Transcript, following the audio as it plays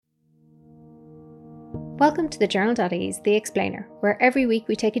Welcome to the Journal.ie's The Explainer, where every week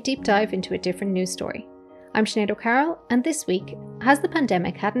we take a deep dive into a different news story. I'm Sinead O'Carroll, and this week, has the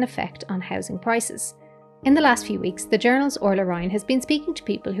pandemic had an effect on housing prices? In the last few weeks, the Journal's Orla Ryan has been speaking to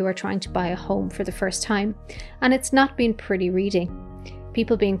people who are trying to buy a home for the first time, and it's not been pretty reading.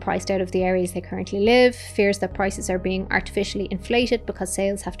 People being priced out of the areas they currently live, fears that prices are being artificially inflated because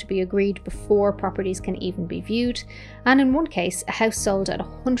sales have to be agreed before properties can even be viewed, and in one case, a house sold at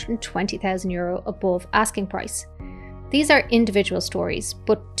 €120,000 above asking price. These are individual stories,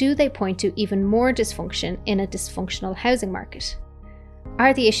 but do they point to even more dysfunction in a dysfunctional housing market?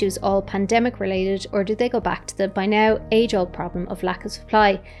 Are the issues all pandemic related, or do they go back to the by now age-old problem of lack of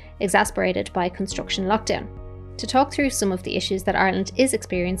supply, exacerbated by construction lockdown? To talk through some of the issues that Ireland is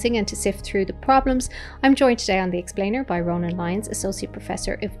experiencing and to sift through the problems, I'm joined today on The Explainer by Ronan Lyons, Associate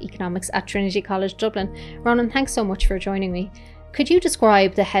Professor of Economics at Trinity College Dublin. Ronan, thanks so much for joining me. Could you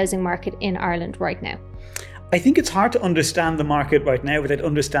describe the housing market in Ireland right now? I think it's hard to understand the market right now without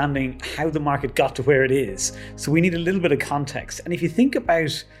understanding how the market got to where it is. So we need a little bit of context. And if you think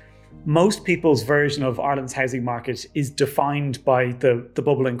about most people's version of Ireland's housing market is defined by the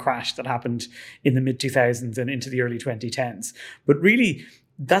bubble and crash that happened in the mid-2000s and into the early 2010s. But really,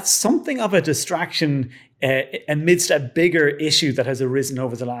 that's something of a distraction amidst a bigger issue that has arisen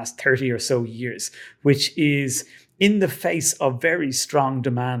over the last 30 or so years, which is in the face of very strong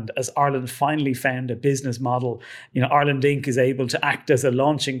demand, as Ireland finally found a business model. Ireland Inc. is able to act as a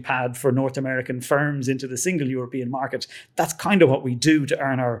launching pad for North American firms into the single European market. That's kind of what we do to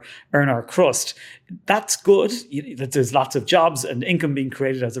earn our crust. That's good. There's lots of jobs and income being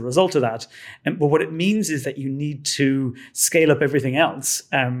created as a result of that. But what it means is that you need to scale up everything else,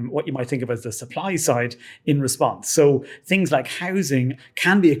 what you might think of as the supply side in response. So things like housing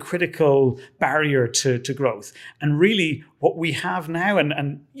can be a critical barrier to growth. And really what we have now,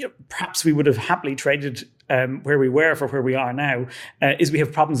 and perhaps we would have happily traded where we were for where we are now, is we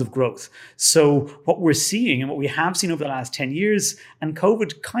have problems of growth. So what we're seeing and what we have seen over the last 10 years, and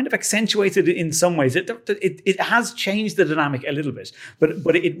COVID kind of accentuated it in some ways, it has changed the dynamic a little bit,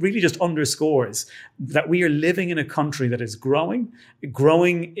 but it really just underscores that we are living in a country that is growing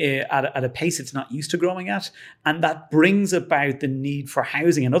at a pace it's not used to growing at, and that brings about the need for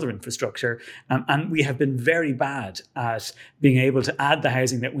housing and other infrastructure. And we have been very bad at being able to add the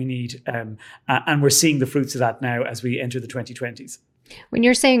housing that we need, and we're seeing the fruits of that now as we enter the 2020s. When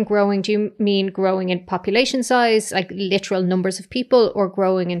you're saying growing, do you mean growing in population size, like literal numbers of people, or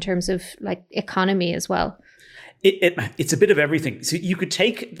growing in terms of like economy as well? It's a bit of everything. So you could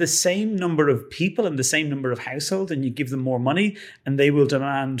take the same number of people and the same number of households and you give them more money and they will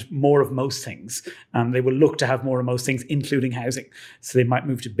demand more of most things. They will look to have more of most things, including housing. So they might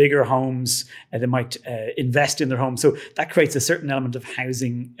move to bigger homes and they might invest in their homes. So that creates a certain element of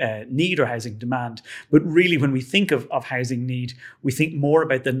housing need or housing demand. But really, when we think of housing need, we think more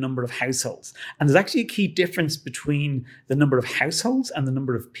about the number of households. And there's actually a key difference between the number of households and the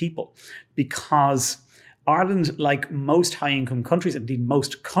number of people, because Ireland, like most high-income countries, indeed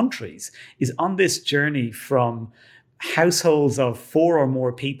most countries, is on this journey from households of 4 or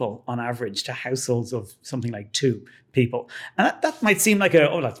more people on average to households of something like 2 people. And that might seem like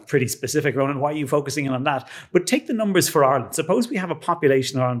that's pretty specific, Ronan. Why are you focusing on that? But take the numbers for Ireland. Suppose we have a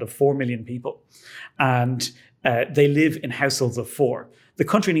population around of 4 million people and they live in households of 4. The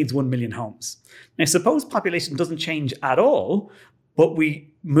country needs 1 million homes. Now, suppose population doesn't change at all, but we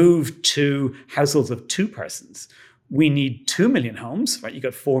move to households of 2 persons. We need 2 million homes, right? You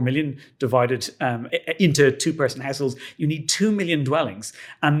got 4 million divided into 2-person households. You need 2 million dwellings.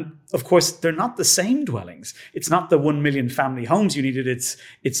 And of course, they're not the same dwellings. It's not the 1 million family homes you needed.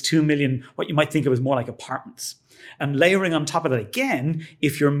 It's 2 million, what you might think of as more like apartments. And layering on top of that again,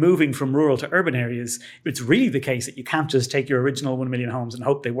 if you're moving from rural to urban areas, it's really the case that you can't just take your original 1 million homes and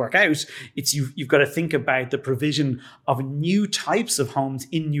hope they work out. It's you've got to think about the provision of new types of homes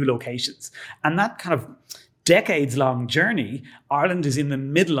in new locations. And that kind of decades-long journey, Ireland is in the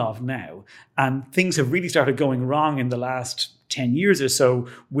middle of now. And things have really started going wrong in the last 10 years or so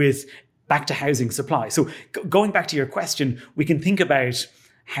with back to housing supply. So going back to your question, we can think about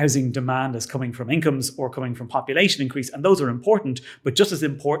housing demand as coming from incomes or coming from population increase, and those are important, but just as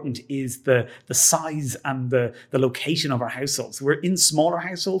important is the size and the location of our households. We're in smaller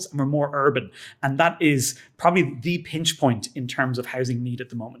households and we're more urban, and that is probably the pinch point in terms of housing need at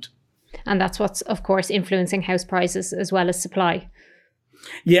the moment. And that's what's, of course, influencing house prices as well as supply.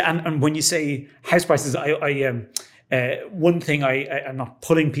 Yeah, and when you say house prices, one thing I'm not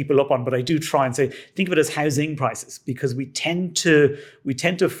pulling people up on, but I do try and say, think of it as housing prices, because we tend to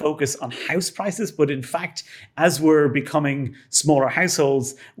focus on house prices, but in fact, as we're becoming smaller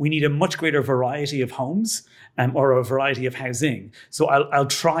households, we need a much greater variety of homes. Or a variety of housing. So I'll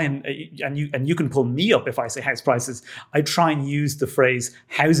try and you can pull me up if I say house prices. I try and use the phrase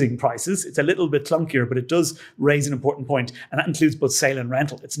housing prices. It's a little bit clunkier, but it does raise an important point, and that includes both sale and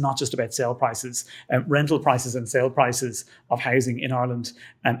rental. It's not just about sale prices. Rental prices and sale prices of housing in Ireland,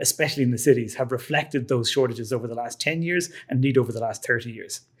 especially in the cities, have reflected those shortages over the last 10 years and indeed over the last 30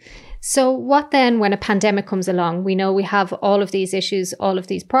 years. So what then when a pandemic comes along? We know we have all of these issues, all of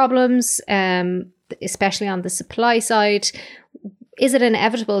these problems, especially on the supply side. Is it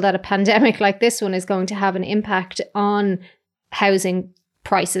inevitable that a pandemic like this one is going to have an impact on housing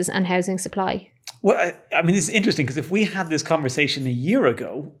prices and housing supply? Well, I mean, it's interesting because if we had this conversation a year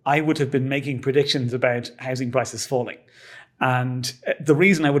ago, I would have been making predictions about housing prices falling. And the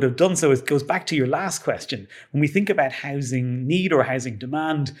reason I would have done so goes back to your last question. When we think about housing need or housing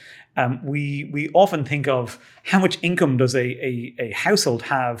demand, we often think of how much income does a household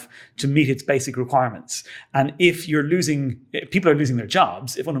have to meet its basic requirements. And if people are losing their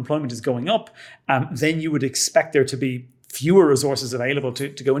jobs, if unemployment is going up, then you would expect there to be fewer resources available to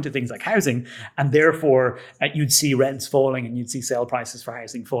go into things like housing, and therefore you'd see rents falling and you'd see sale prices for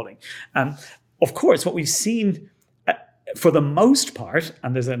housing falling. Of course, what we've seen for the most part,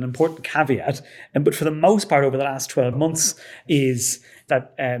 and there's an important caveat, but for the most part over the last 12 months is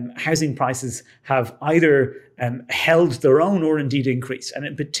that housing prices have either held their own or indeed increased.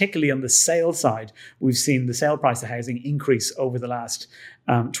 And particularly on the sale side, we've seen the sale price of housing increase over the last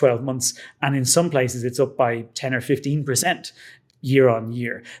 12 months. And in some places, it's up by 10 or 15%. Year on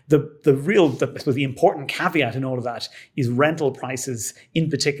year. The important caveat in all of that is rental prices, in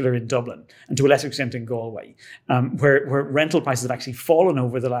particular in Dublin, and to a lesser extent in Galway, where rental prices have actually fallen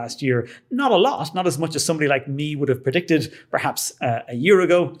over the last year. Not a lot, not as much as somebody like me would have predicted, perhaps a year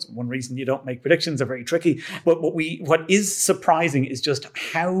ago. It's one reason you don't make predictions; they're very tricky. But what is surprising is just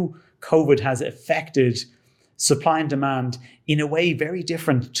how COVID has affected supply and demand in a way very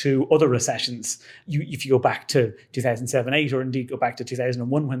different to other recessions. If you go back to 2007-8, or indeed go back to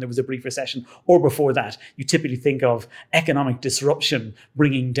 2001 when there was a brief recession, or before that, you typically think of economic disruption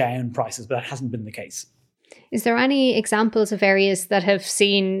bringing down prices, but that hasn't been the case. Is there any examples of areas that have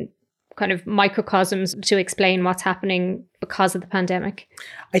seen kind of microcosms to explain what's happening because of the pandemic?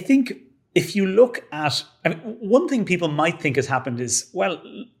 I think if you look at, one thing people might think has happened is, well,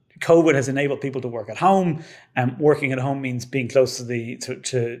 COVID has enabled people to work at home, and working at home means being close to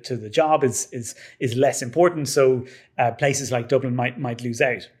the job is less important. So places like Dublin might lose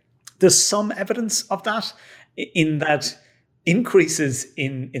out. There's some evidence of that, in that increases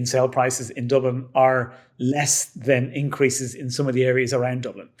in sale prices in Dublin are less than increases in some of the areas around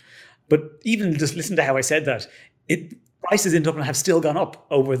Dublin. But even just listen to how I said that, prices in Dublin have still gone up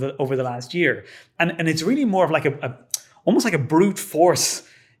over the last year, and it's really more of like almost like a brute force.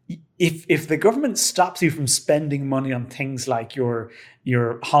 If the government stops you from spending money on things like your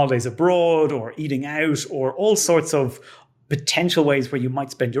holidays abroad or eating out or all sorts of potential ways where you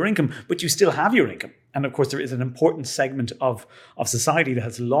might spend your income, but you still have your income. And of course, there is an important segment of society that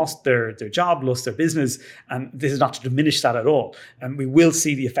has lost their job, lost their business. And this is not to diminish that at all. And we will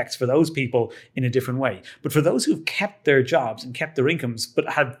see the effects for those people in a different way. But for those who've kept their jobs and kept their incomes, but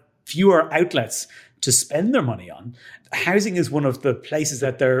had fewer outlets to spend their money on, housing is one of the places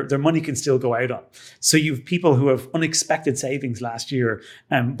that their money can still go out on. So you have people who have unexpected savings last year,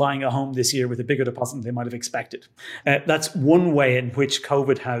 buying a home this year with a bigger deposit than they might have expected. That's one way in which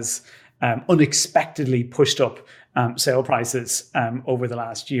COVID has unexpectedly pushed up sale prices over the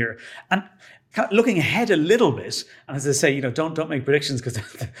last year. And looking ahead a little bit, and as I say, don't make predictions, because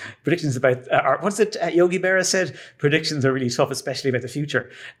predictions about, what's it Yogi Berra said? Predictions are really tough, especially about the future.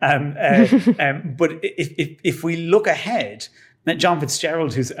 But if we look ahead, John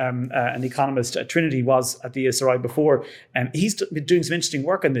Fitzgerald, who's an economist at Trinity, was at the ESRI before, and he's been doing some interesting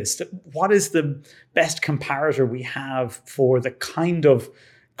work on this. What is the best comparator we have for the kind of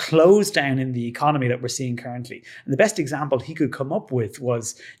close down in the economy that we're seeing currently? And the best example he could come up with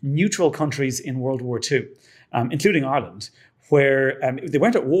was neutral countries in World War II, including Ireland, where they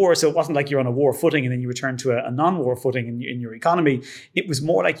weren't at war, so it wasn't like you're on a war footing and then you return to a non-war footing in your economy. It was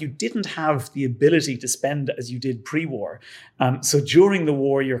more like you didn't have the ability to spend as you did pre-war. So during the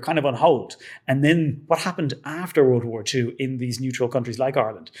war, you're kind of on hold. And then what happened after World War II in these neutral countries like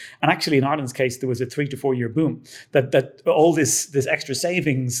Ireland? And actually, in Ireland's case, there was a 3 to 4 year boom. That all this extra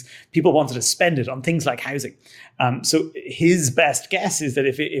savings, people wanted to spend it on things like housing. So his best guess is that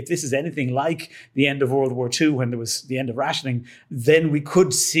if this is anything like the end of World War II, when there was the end of rationing, then we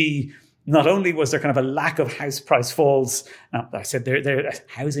could see not only was there kind of a lack of house price falls, I said there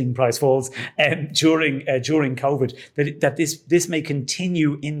housing price falls during COVID, that this may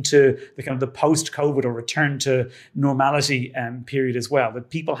continue into the kind of the post-COVID or return to normality period as well. That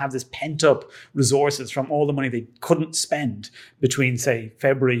people have this pent-up resources from all the money they couldn't spend between, say,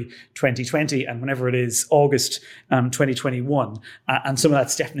 February 2020 and whenever it is August 2021, and some of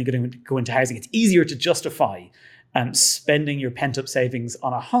that's definitely going to go into housing. It's easier to justify spending your pent-up savings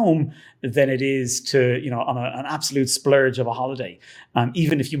on a home than it is to, on an absolute splurge of a holiday,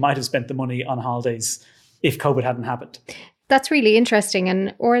 even if you might have spent the money on holidays if COVID hadn't happened. That's really interesting.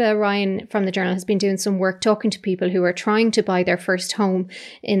 And Orla Ryan from the Journal has been doing some work talking to people who are trying to buy their first home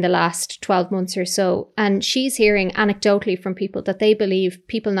in the last 12 months or so. And she's hearing anecdotally from people that they believe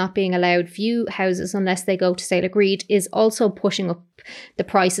people not being allowed view houses unless they go to sale agreed is also pushing up the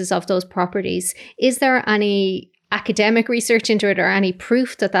prices of those properties. Is there any academic research into it or any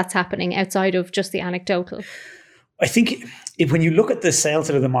proof that that's happening outside of just the anecdotal? I think when you look at the sales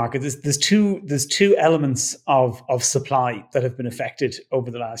side of the market, there's two elements of supply that have been affected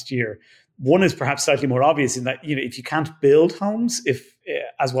over the last year. One is perhaps slightly more obvious in that, if you can't build homes,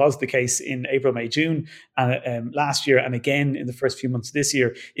 as was the case in April, May, June last year, and again in the first few months of this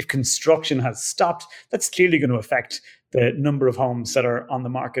year, if construction has stopped, that's clearly going to affect the number of homes that are on the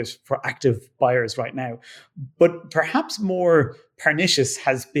market for active buyers right now. But perhaps more pernicious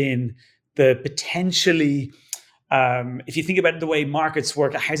has been the potentially, if you think about the way markets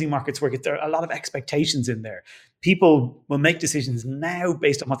work, housing markets work, there are a lot of expectations in there. People will make decisions now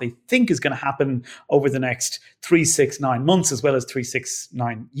based on what they think is going to happen over the next 3, 6, 9 months, as well as 3, 6,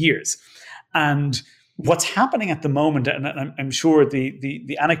 9 years. And what's happening at the moment, and I'm sure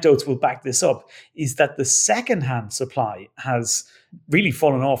the anecdotes will back this up, is that the secondhand supply has really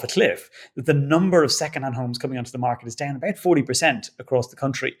fallen off a cliff. That the number of secondhand homes coming onto the market is down about 40% across the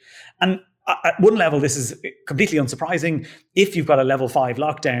country. And at one level, this is completely unsurprising. If you've got a level 5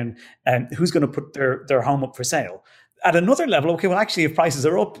 lockdown, who's going to put their home up for sale? At another level, okay, well, actually, if prices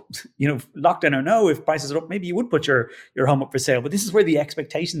are up, lockdown or no, if prices are up, maybe you would put your home up for sale. But this is where the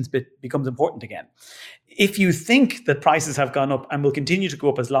expectations bit becomes important again. If you think that prices have gone up and will continue to go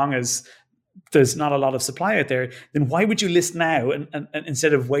up as long as there's not a lot of supply out there, then why would you list now and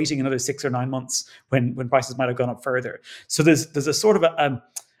instead of waiting another 6 or 9 months when prices might have gone up further? So there's a sort of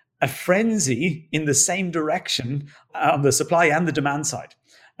a frenzy in the same direction on the supply and the demand side,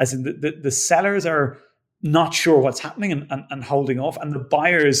 as in the sellers are not sure what's happening and holding off, and the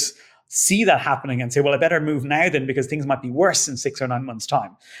buyers see that happening and say, well, I better move now then because things might be worse in 6 or 9 months'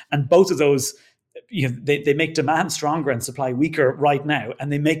 time. And both of those, they make demand stronger and supply weaker right now,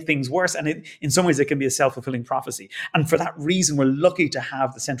 and they make things worse. And in some ways, it can be a self-fulfilling prophecy. And for that reason, we're lucky to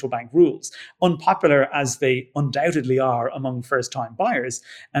have the central bank rules, unpopular as they undoubtedly are among first-time buyers.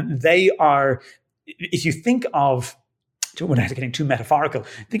 And they are, if you think of, without getting too metaphorical,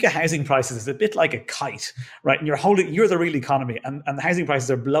 think of housing prices as a bit like a kite, right? And you're the real economy, and the housing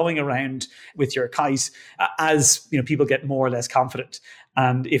prices are blowing around with your kite as people get more or less confident.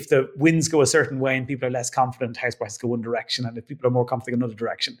 And if the winds go a certain way and people are less confident, house prices go one direction, and if people are more confident, another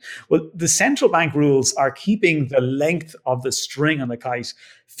direction. Well, the central bank rules are keeping the length of the string on the kite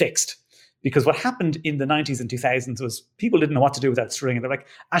fixed. Because what happened in the 90s and 2000s was people didn't know what to do with that string. And they're like,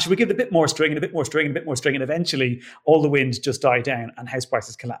 should we give it a bit more string and a bit more string and a bit more string? And eventually all the wind just died down and house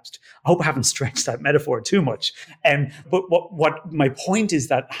prices collapsed. I hope I haven't stretched that metaphor too much. But what my point is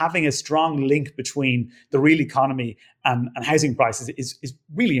that having a strong link between the real economy and housing prices is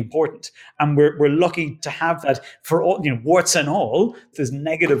really important. And we're lucky to have that for all, warts and all. There's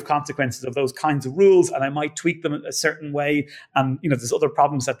negative consequences of those kinds of rules, and I might tweak them a certain way. And, there's other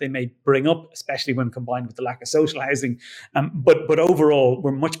problems that they may bring up, especially when combined with the lack of social housing. But overall,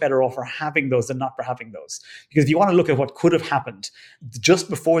 we're much better off for having those than not for having those. Because if you want to look at what could have happened just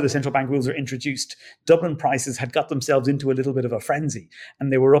before the central bank rules were introduced, Dublin prices had got themselves into a little bit of a frenzy,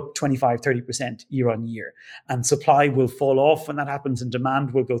 and they were up 25, 30% year on year. And supply will fall off when that happens, and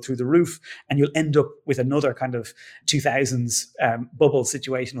demand will go through the roof, and you'll end up with another kind of 2000s bubble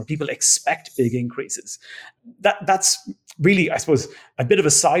situation where people expect big increases. That's really, I suppose, a bit of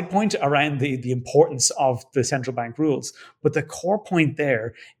a side point around the importance of the central bank rules. But the core point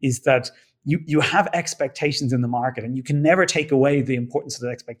there is that you have expectations in the market, and you can never take away the importance of the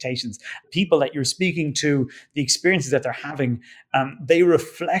expectations. People that you're speaking to, the experiences that they're having, they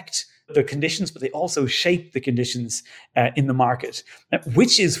reflect the conditions, but they also shape the conditions in the market,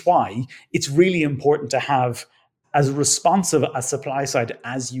 which is why it's really important to have as responsive a supply side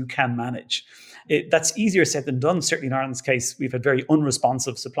as you can manage. That's easier said than done. Certainly in Ireland's case, we've had very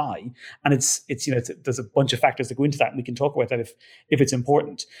unresponsive supply, and there's a bunch of factors that go into that, and we can talk about that if it's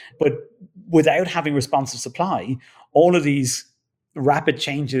important. But without having responsive supply, all of these rapid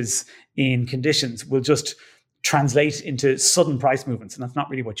changes in conditions will just translate into sudden price movements, and that's not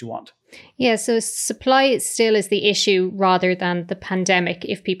really what you want. Yeah, so supply still is the issue rather than the pandemic.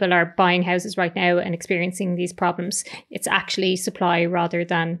 If people are buying houses right now and experiencing these problems, it's actually supply rather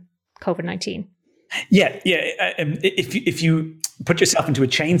than COVID-19. Yeah. If you put yourself into a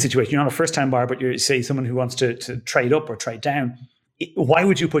chain situation, you're not a first-time buyer, but you're, say, someone who wants to trade up or trade down, why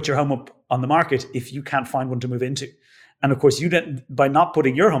would you put your home up on the market if you can't find one to move into? And of course, by not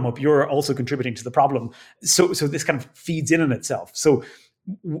putting your home up, you're also contributing to the problem. So this kind of feeds in on itself. So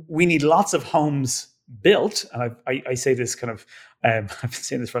we need lots of homes built. And I say this kind of, I've been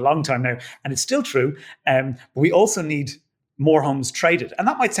saying this for a long time now, and it's still true. But we also need more homes traded. And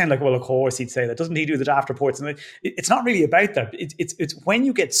that might sound like, well, of course, he'd say that. Doesn't he do the daft reports? And it's not really about that. It's when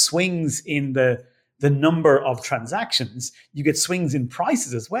you get swings in the number of transactions, you get swings in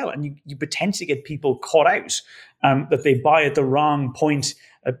prices as well. And you potentially get people caught out that they buy at the wrong point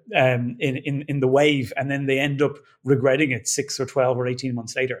in the wave, and then they end up regretting it 6 or 12 or 18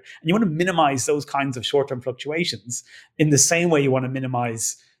 months later. And you want to minimize those kinds of short-term fluctuations in the same way you want to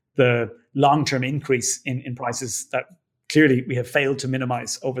minimize the long-term increase in prices that clearly we have failed to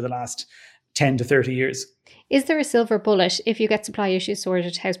minimize over the last 10 to 30 years. Is there a silver bullet? If you get supply issues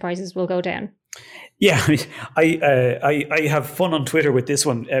sorted, house prices will go down? Yeah, I have fun on Twitter with this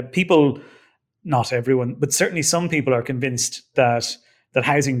one. People, not everyone, but certainly some people are convinced that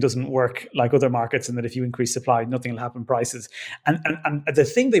housing doesn't work like other markets, and that if you increase supply, nothing will happen prices. And the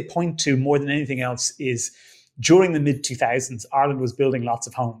thing they point to more than anything else is during the mid-2000s, Ireland was building lots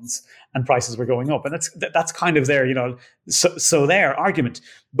of homes and prices were going up. And that's kind of their, so their argument.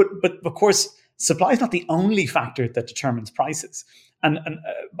 But of course, supply is not the only factor that determines prices. And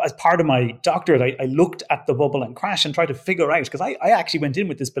as part of my doctorate, I looked at the bubble and crash and tried to figure out, because I actually went in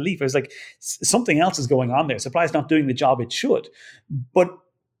with this belief. I was like, something else is going on there. Supply is not doing the job it should. But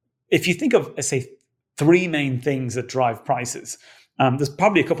if you think of, say, three main things that drive prices, there's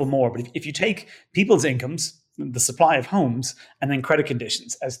probably a couple more. But if you take people's incomes, the supply of homes, and then credit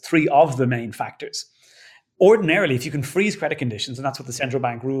conditions as three of the main factors. Ordinarily, if you can freeze credit conditions, and that's what the central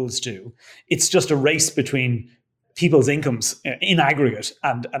bank rules do, it's just a race between people's incomes in aggregate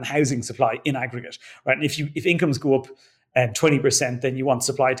and housing supply in aggregate, right? And if incomes go up 20%, then you want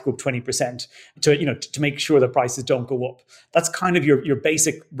supply to go up 20% to make sure that prices don't go up. That's kind of your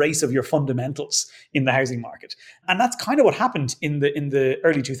basic race of your fundamentals in the housing market, and that's kind of what happened in the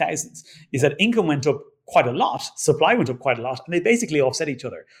early 2000s. Is that income went up quite a lot, supply went up quite a lot, and they basically offset each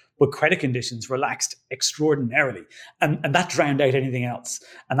other. But credit conditions relaxed extraordinarily, and that drowned out anything else.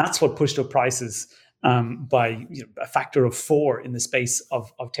 And that's what pushed up prices by a factor of 4 in the space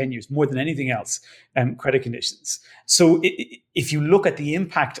of 10 years, more than anything else, credit conditions. So if you look at the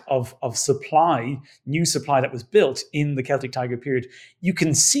impact of supply, new supply that was built in the Celtic Tiger period, you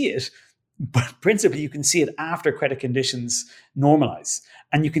can see it. But principally, you can see it after credit conditions normalize,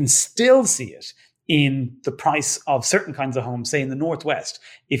 and you can still see it in the price of certain kinds of homes, say in the Northwest.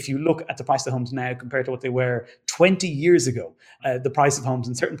 If you look at the price of homes now compared to what they were 20 years ago, the price of homes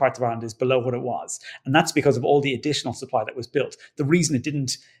in certain parts of Ireland is below what it was. And that's because of all the additional supply that was built. The reason it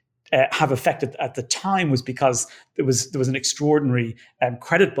didn't have effect at the time was because there was an extraordinary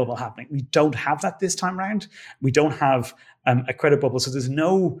credit bubble happening. We don't have that this time around. We don't have a credit bubble. So there's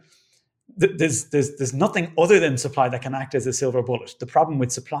nothing other than supply that can act as a silver bullet. The problem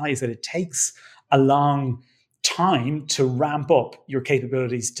with supply is that it takes a long time to ramp up your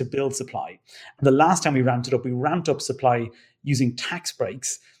capabilities to build supply. And the last time we ramped up supply using tax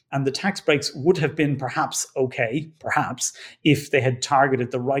breaks. And the tax breaks would have been perhaps okay, if they had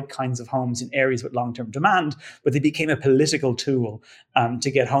targeted the right kinds of homes in areas with long-term demand, but they became a political tool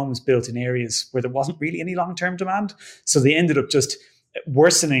to get homes built in areas where there wasn't really any long-term demand. So they ended up just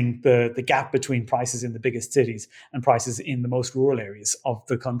worsening the gap between prices in the biggest cities and prices in the most rural areas of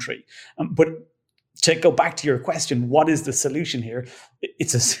the country. But to go back to your question, what is the solution here?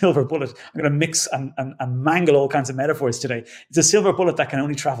 It's a silver bullet. I'm going to mix and mangle all kinds of metaphors today. It's a silver bullet that can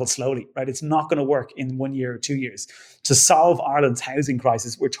only travel slowly, right? It's not going to work in 1 year or 2 years. To solve Ireland's housing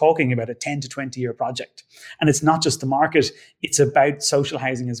crisis, we're talking about a 10 to 20 year project. And it's not just the market, it's about social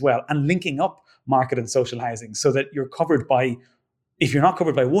housing as well, and linking up market and social housing so that you're covered by, if you're not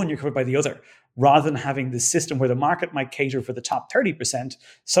covered by one, you're covered by the other, rather than having this system where the market might cater for the top 30%,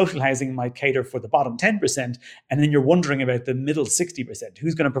 social housing might cater for the bottom 10%, and then you're wondering about the middle 60%.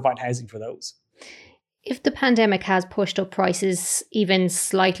 Who's going to provide housing for those? If the pandemic has pushed up prices even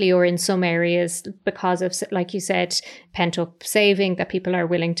slightly, or in some areas because of, like you said, pent up saving that people are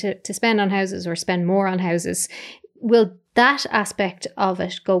willing to spend on houses or spend more on houses, will that aspect of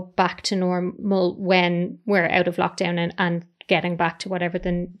it go back to normal when we're out of lockdown and getting back to whatever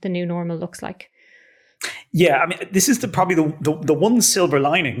the new normal looks like? Yeah, I mean, this is probably the one silver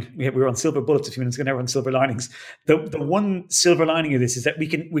lining. We were on silver bullets a few minutes ago, now we're on silver linings. The one silver lining of this is that we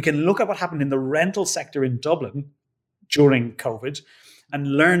can look at what happened in the rental sector in Dublin during COVID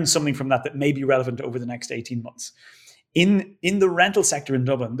and learn something from that may be relevant over the next 18 months. In the rental sector in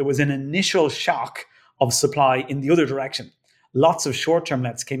Dublin, there was an initial shock of supply in the other direction. Lots of short-term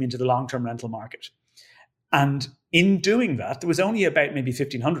lets came into the long-term rental market. And in doing that, there was only about maybe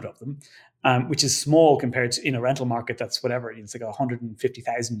 1,500 of them, which is small compared to in a rental market that's whatever, it's like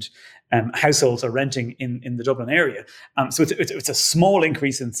 150,000 households are renting in the Dublin area. So it's a small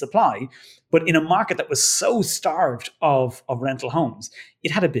increase in supply, but in a market that was so starved of rental homes,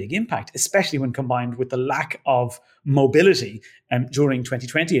 it had a big impact, especially when combined with the lack of mobility during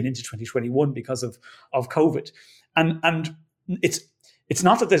 2020 and into 2021 because of COVID. And it's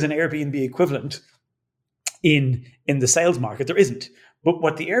not that there's an Airbnb equivalent in the sales market. There isn't. But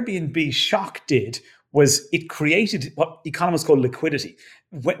what the Airbnb shock did was it created what economists call liquidity.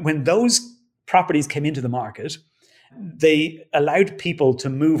 When those properties came into the market, they allowed people to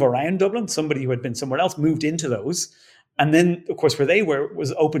move around Dublin. Somebody who had been somewhere else moved into those. And then, of course, where they were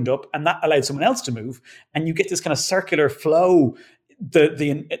was opened up, and that allowed someone else to move. And you get this kind of circular flow.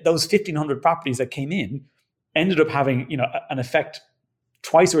 Those 1,500 properties that came in ended up having, an effect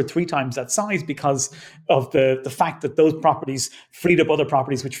twice or three times that size because of the fact that those properties freed up other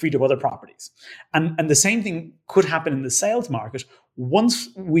properties, which freed up other properties. And the same thing could happen in the sales market. Once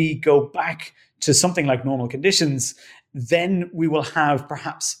we go back to something like normal conditions, then we will have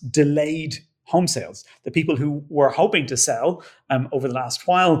perhaps delayed home sales. The people who were hoping to sell over the last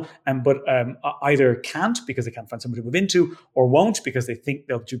while, but either can't because they can't find somebody to move into, or won't because they think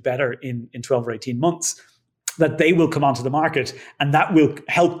they'll do better in 12 or 18 months, that they will come onto the market, and that will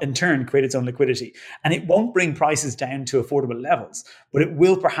help in turn create its own liquidity. And it won't bring prices down to affordable levels, but it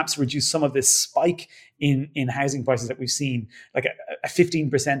will perhaps reduce some of this spike in housing prices that we've seen, like a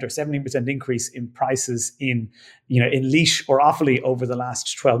 15% or 17% increase in prices in Laois or Offaly over the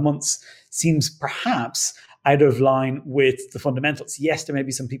last 12 months seems perhaps out of line with the fundamentals. Yes, there may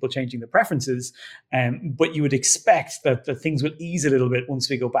be some people changing their preferences, but you would expect that things will ease a little bit once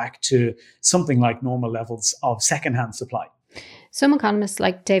we go back to something like normal levels of secondhand supply. Some economists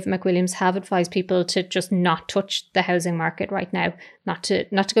like David McWilliams have advised people to just not touch the housing market right now, not to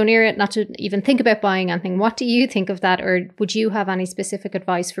go near it, not to even think about buying anything. What do you think of that? Or would you have any specific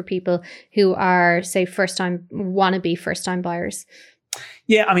advice for people who are, say, wannabe first-time buyers?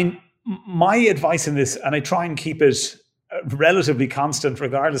 Yeah, I mean, my advice in this, and I try and keep it relatively constant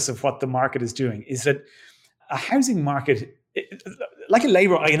regardless of what the market is doing, is that a housing market, like in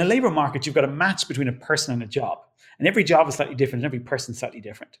a labor market, you've got a match between a person and a job. And every job is slightly different, and every person is slightly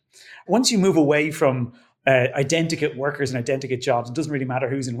different. Once you move away from identicate workers and identicate jobs, it doesn't really matter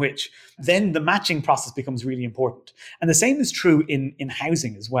who's in which, then the matching process becomes really important. And the same is true in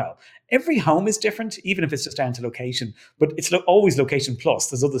housing as well. Every home is different, even if it's just down to location, but it's always location plus.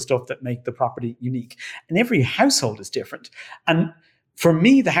 There's other stuff that make the property unique. And every household is different. And for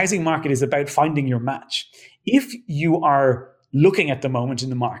me, the housing market is about finding your match. If you are looking at the moment in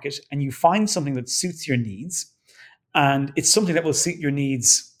the market and you find something that suits your needs, and it's something that will suit your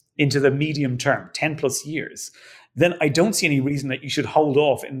needs into the medium term, 10 plus years, then I don't see any reason that you should hold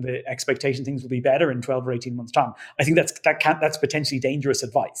off in the expectation things will be better in 12 or 18 months' time. I think that's potentially dangerous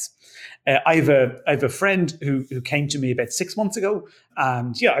advice. I have a friend who came to me about 6 months ago,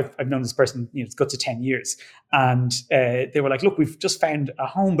 and I've known this person, it's got to 10 years, and they were like, look, we've just found a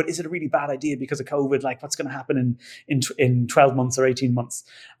home, but is it a really bad idea because of COVID? Like, what's going to happen in 12 months or 18 months?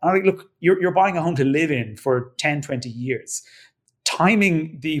 And I'm like, look, you're buying a home to live in for 10, 20 years.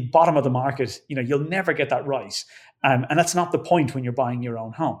 Timing the bottom of the market, you'll never get that right. And that's not the point when you're buying your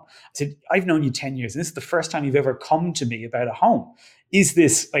own home. I said, I've known you 10 years, and this is the first time you've ever come to me about a home. is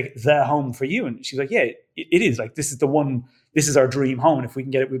this like the home for you? And she's like, yeah, it is. Like, this is the one, this is our dream home. And if we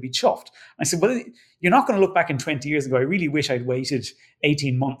can get it, we'll be chuffed. I said, well, you're not going to look back in 20 years and go, I really wish I'd waited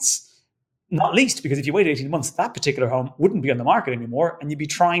 18 months. Not least because if you waited 18 months, that particular home wouldn't be on the market anymore, and you'd be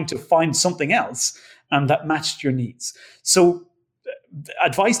trying to find something else that matched your needs. So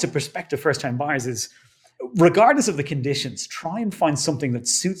advice to prospective first-time buyers is, regardless of the conditions, try and find something that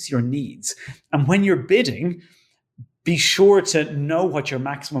suits your needs. And when you're bidding, be sure to know what your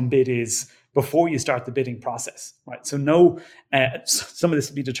maximum bid is before you start the bidding process, right? So some of this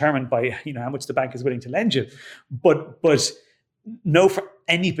will be determined by how much the bank is willing to lend you, but know for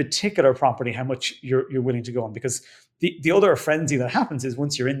any particular property how much you're willing to go on, because the other frenzy that happens is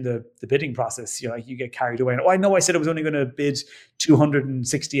once you're in the bidding process, you get carried away. And I know I said I was only going to bid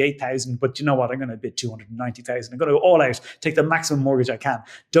 268,000, but you know what? I'm going to bid 290,000. I'm going to go all out, take the maximum mortgage I can.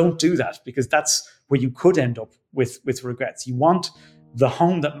 Don't do that, because that's where you could end up with regrets. You want the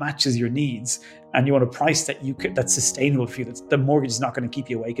home that matches your needs, and you want a price that's sustainable for you. That the mortgage is not going to keep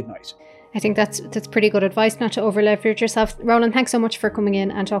you awake at night. I think that's pretty good advice, not to over leverage yourself. Ronan, thanks so much for coming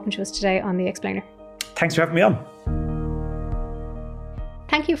in and talking to us today on The Explainer. Thanks for having me on.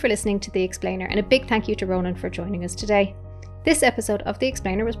 Thank you for listening to The Explainer, and a big thank you to Ronan for joining us today. This episode of The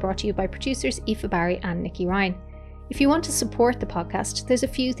Explainer was brought to you by producers Aoife Barry and Nikki Ryan. If you want to support the podcast, there's a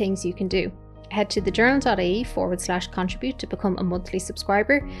few things you can do. Head to thejournal.ie/contribute to become a monthly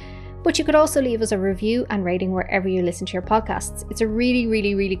subscriber. But you could also leave us a review and rating wherever you listen to your podcasts. It's a really,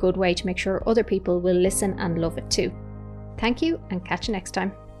 really, really good way to make sure other people will listen and love it too. Thank you, and catch you next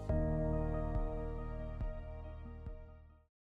time.